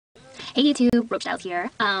Hey YouTube, roachstyles here.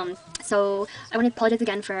 So I want to apologize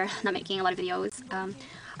again for not making a lot of videos. I've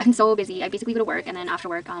been so busy. I basically go to work and then after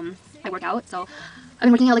work, I work out. So I've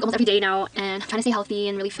been working out like almost every day now, and I'm trying to stay healthy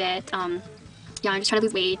and really fit. Yeah, I'm just trying to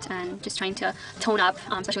lose weight and just trying to tone up,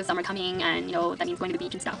 especially with summer coming, and that means going to the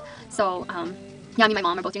beach and stuff. So yeah, me and my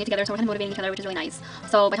mom are both doing it together, so we're kind of motivating each other, which is really nice.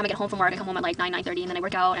 So by the time I get home from work, I come home at like 9:30, and then I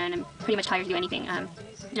work out, and I'm pretty much tired to do anything.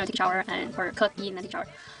 Take a shower or cook, eat, and then take a shower.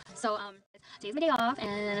 So today's my day off,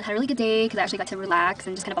 and I had a really good day because I actually got to relax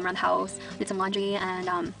and just kind of bum around the house, did some laundry, and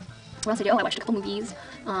what else did I do? Oh, I watched a couple movies.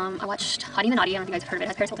 I watched Hottie and the Naughty. I don't think you guys have heard of it. It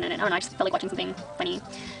has Paris Hilton in it. I don't know, I just felt like watching something funny.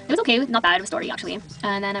 It was okay, not bad of a story actually.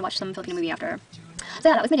 And then I watched some Filipino movie after. So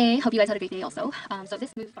yeah, that was my day. Hope you guys had a great day also. So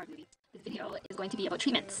this video is going to be about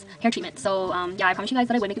treatments, hair treatments. So yeah, I promised you guys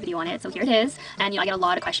that I would make a video on it. So here it is. And I get a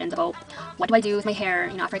lot of questions about what do I do with my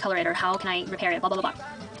hair, after I color it, or how can I repair it, blah blah blah blah.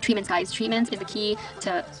 Treatments, guys. Treatments is the key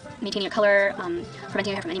to maintaining your color, preventing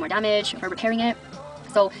your hair from any more damage, or repairing it.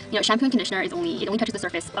 So, shampoo and conditioner it only touches the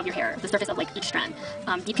surface of your hair, the surface of like each strand.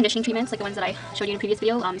 Deep conditioning treatments, like the ones that I showed you in a previous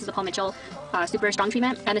video, this is the Paul Mitchell Super Strong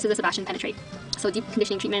Treatment, and this is the Sebastian Penetrate. So deep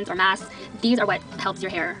conditioning treatments or masks, these are what helps your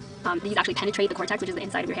hair. These actually penetrate the cortex, which is the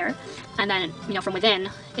inside of your hair, and then from within,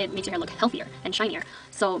 it makes your hair look healthier and shinier.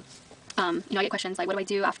 So I get questions like, what do I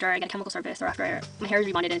do after I get a chemical service or after my hair is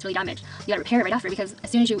rebonded and it's really damaged? You gotta repair it right after, because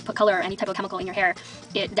as soon as you put color or any type of chemical in your hair,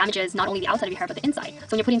 it damages not only the outside of your hair but the inside. So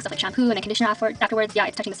when you're putting stuff like shampoo and then conditioner afterwards, yeah,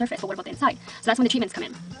 it's touching the surface, but what about the inside? So that's when the treatments come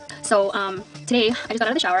in. So today I just got out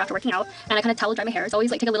of the shower after working out, and I kind of towel dry my hair. It's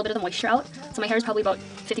always like take a little bit of the moisture out. So my hair is probably about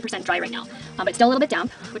 50% dry right now, but it's still a little bit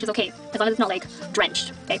damp, which is okay as long as it's not like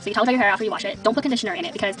drenched. Okay, so you towel dry your hair after you wash it. Don't put conditioner in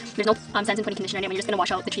it because there's no sense in putting conditioner in it when you're just gonna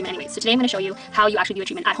wash out the treatment anyways. So today I'm gonna show you how you actually do a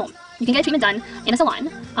treatment at home. You can get a treatment done in a salon,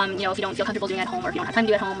 if you don't feel comfortable doing it at home, or if you don't have time to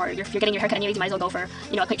do it at home, or if you're getting your haircut anyways, you might as well go for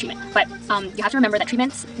a quick treatment. But you have to remember that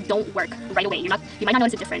treatments don't work right away. You might not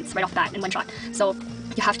notice a difference right off the bat in one shot. So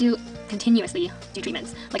you have to continuously do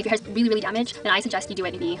treatments. Like if your hair's really, really damaged, then I suggest you do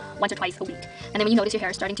it maybe once or twice a week. And then when you notice your hair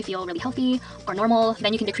is starting to feel really healthy or normal,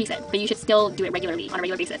 then you can decrease it. But you should still do it regularly, on a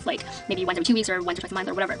regular basis, like maybe once every 2 weeks or once or twice a month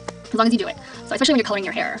or whatever, as long as you do it. So especially when you're coloring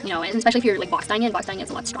your hair, and especially if you're like box dyeing it. Box dyeing is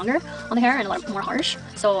a lot stronger on the hair and a lot more harsh.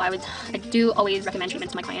 So I do always recommend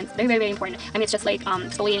treatments to my clients. Very, very, very important. I mean, it's just like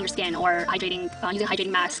exfoliating your skin or hydrating, using a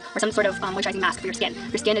hydrating mask or some sort of moisturizing mask for your skin.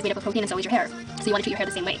 Your skin is made up of protein and so is your hair. So you want to treat your hair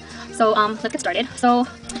the same way. So let's get started. So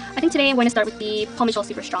I think today I'm going to start with the Paul Mitchell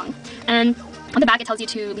Super Strong. And on the back it tells you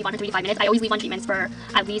to leave on for 3 to 5 minutes. I always leave on treatments for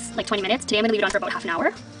at least like 20 minutes. Today I'm going to leave it on for about half an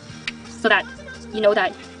hour, so that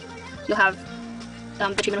that you'll have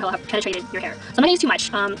the treatment will have penetrated your hair. So I'm not going to use too much.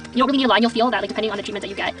 You don't really need a lot, and you'll feel that like depending on the treatment that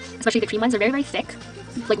you get, especially the cream ones, are very, very thick,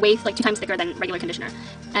 like way 2 times thicker than regular conditioner.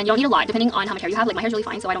 And you don't need a lot depending on how much hair you have. Like my hair's really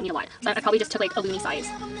fine, so I don't need a lot. So I probably just took like a loony size.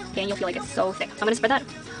 Okay, and you'll feel like it's so thick. So I'm going to spread that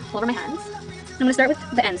all over my hands. I'm going to start with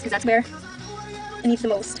the ends because that's where it needs the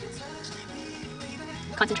most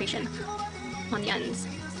concentration, on the ends.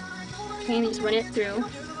 Okay, and you just run it through.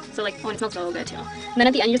 So like, and it smells so good too. And then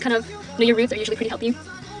at the end, you just kind of, your roots are usually pretty healthy.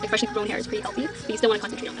 Like freshly grown hair is pretty healthy, but you still want to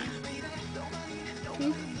concentrate on that.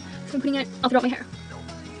 Okay, so I'm putting it all throughout my hair.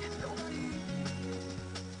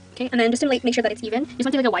 Okay, and then just to like make sure that it's even, you just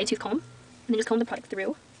want to take like a wide tooth comb, and then just comb the product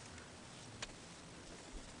through.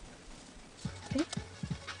 Okay,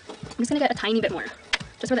 I'm just gonna get a tiny bit more,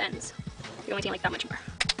 just for the ends. You're only taking like that much more.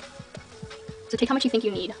 So take how much you think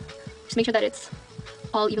you need. Just make sure that it's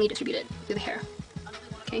all evenly distributed through the hair.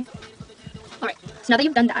 Okay? Alright, so now that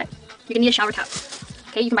you've done that, you're gonna need a shower cap.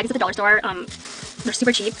 Okay, you can buy these at the dollar store. They're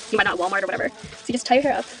super cheap. You can buy them at Walmart or whatever. So you just tie your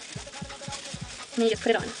hair up, and then you just put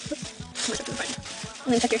it on. Oops,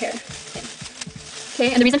 and then tuck your hair in.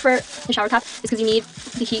 Okay, and the reason for the shower cap is because you need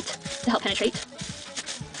the heat to help penetrate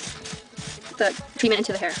the treatment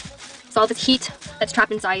into the hair. So all this heat that's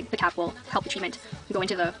trapped inside the cap will help the treatment go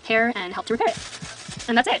into the hair and help to repair it.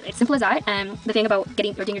 And that's it. It's simple as that. And the thing about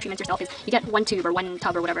doing your treatments yourself is you get one tube or one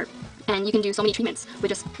tub or whatever, and you can do so many treatments with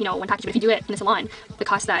just one package. But if you do it in a salon, the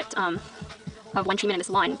cost that of one treatment in the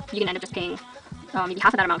salon, you can end up just paying maybe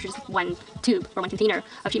half of that amount for just one tube or one container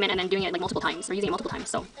of treatment, and then doing it like multiple times or using it multiple times.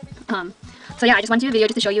 So yeah, I just wanted to do a video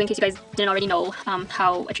just to show you in case you guys didn't already know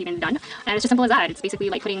how a treatment is done. And it's just simple as that. It's basically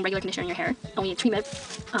like putting regular conditioner in your hair, only a treatment,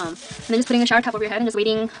 and then just putting a shower cap over your head and just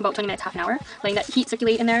waiting about 20 minutes, half an hour, letting that heat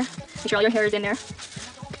circulate in there, make sure all your hair is in there.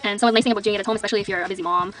 And so the nice thing about doing it at home, especially if you're a busy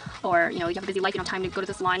mom or you have a busy life, you don't have time to go to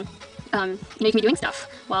the salon, you can be doing stuff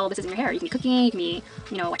while this is in your hair. You can be cooking, you can be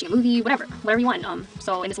watching a movie, whatever you want.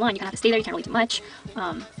 So in the salon you kind of have to stay there, you can't really do much.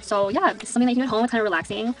 So yeah, it's something that you can do at home. It's kind of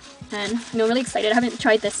relaxing, and I'm really excited. I haven't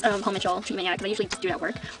tried this Paul Mitchell treatment yet because I usually just do it at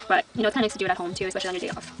work, but it's kind of nice to do it at home too, especially on your day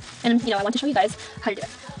off. And I want to show you guys how to do it.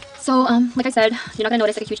 So, like I said, you're not gonna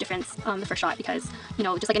notice like a huge difference the first shot because, you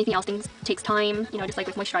know, just like anything else, things takes time. You know, just like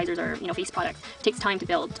with moisturizers or, you know, face products, it takes time to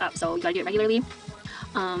build up. So you gotta do it regularly.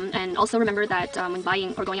 And also remember that when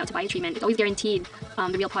buying or going out to buy a treatment, it's always guaranteed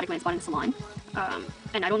the real product when it's bought in the salon.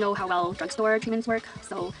 And I don't know how well drugstore treatments work,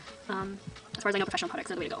 so as far as I know, professional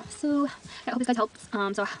products are the way to go. So I hope this guys helps.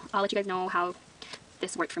 So I'll let you guys know how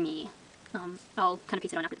this worked for me. I'll kind of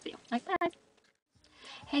piece it on after this video. Alright, bye!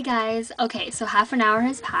 Hey guys, okay, so half an hour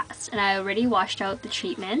has passed and I already washed out the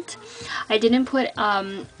treatment. I didn't put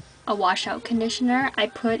a washout conditioner. I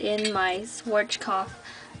put in my Schwarzkopf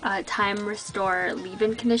Time Restore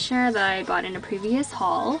leave-in conditioner that I bought in a previous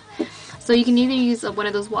haul. So you can either use one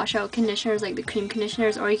of those washout conditioners like the cream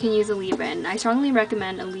conditioners, or you can use a leave-in. I strongly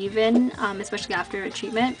recommend a leave-in, especially after a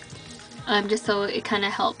treatment, just so it kind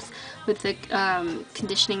of helps with the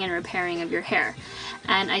conditioning and repairing of your hair.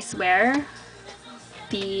 And I swear,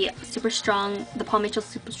 the Paul Mitchell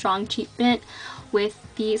Super Strong treatment with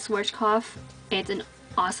the Schwarzkopf, it's an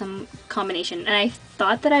awesome combination. And I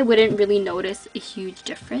thought that I wouldn't really notice a huge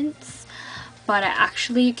difference, but I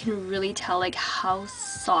actually can really tell like how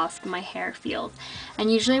soft my hair feels.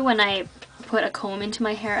 And usually when I put a comb into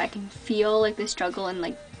my hair, I can feel like the struggle and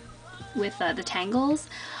like with the tangles,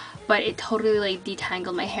 but it totally like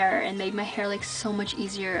detangled my hair and made my hair like so much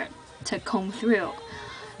easier to comb through.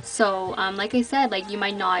 So like I said, like you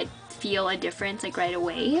might not feel a difference like right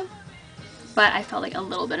away, but I felt like a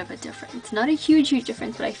little bit of a difference. Not a huge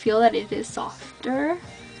difference, but I feel that it is softer.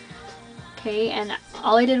 Okay, and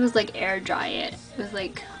all I did was like air dry it with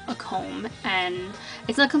like a comb, and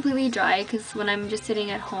it's not completely dry because when I'm just sitting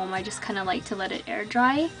at home I just kind of like to let it air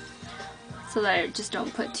dry so that I just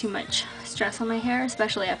don't put too much stress on my hair,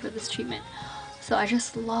 especially after this treatment. So I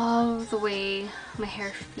just love the way my hair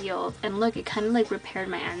feels, and look, it kind of like repaired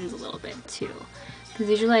my ends a little bit too, because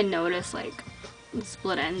usually I notice like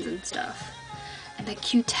split ends and stuff. And the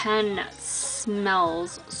Q10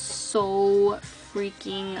 smells so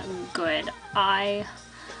freaking good. I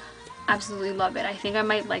absolutely love it. I think I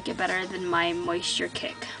might like it better than my Moisture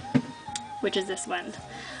Kick, which is this one.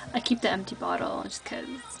 I keep the empty bottle just because,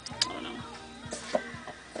 I don't know.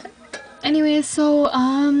 Anyway, so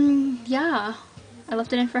yeah, I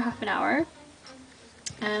left it in for half an hour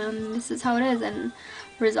and this is how it is, and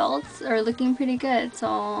results are looking pretty good.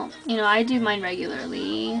 So, you know, I do mine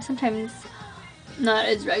regularly, sometimes not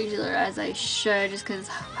as regular as I should just because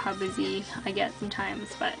how busy I get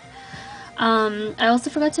sometimes, but I also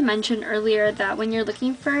forgot to mention earlier that when you're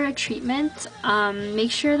looking for a treatment,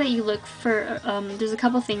 make sure that you look for, there's a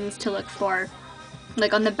couple things to look for.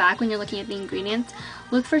 Like on the back when you're looking at the ingredients,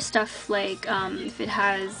 look for stuff like if it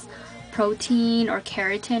has protein or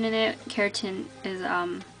keratin in it. Keratin is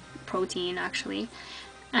protein actually,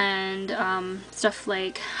 and stuff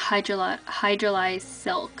like hydrolyzed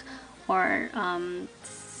silk or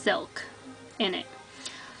silk in it.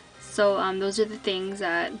 So those are the things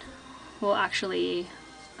that will actually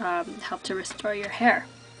help to restore your hair.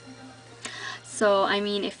 So I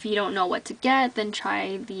mean, if you don't know what to get, then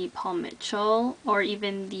try the Paul Mitchell or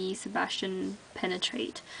even the Sebastian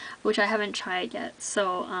Penetrate, which I haven't tried yet.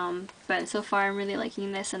 So but so far I'm really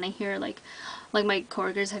liking this, and I hear like my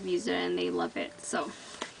coworkers have used it and they love it. So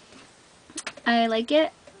I like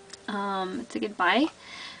it. It's a good buy,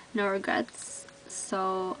 no regrets.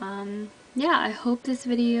 So yeah, I hope this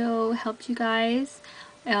video helped you guys.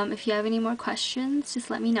 If you have any more questions, just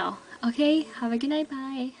let me know. Okay, have a good night,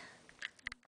 bye.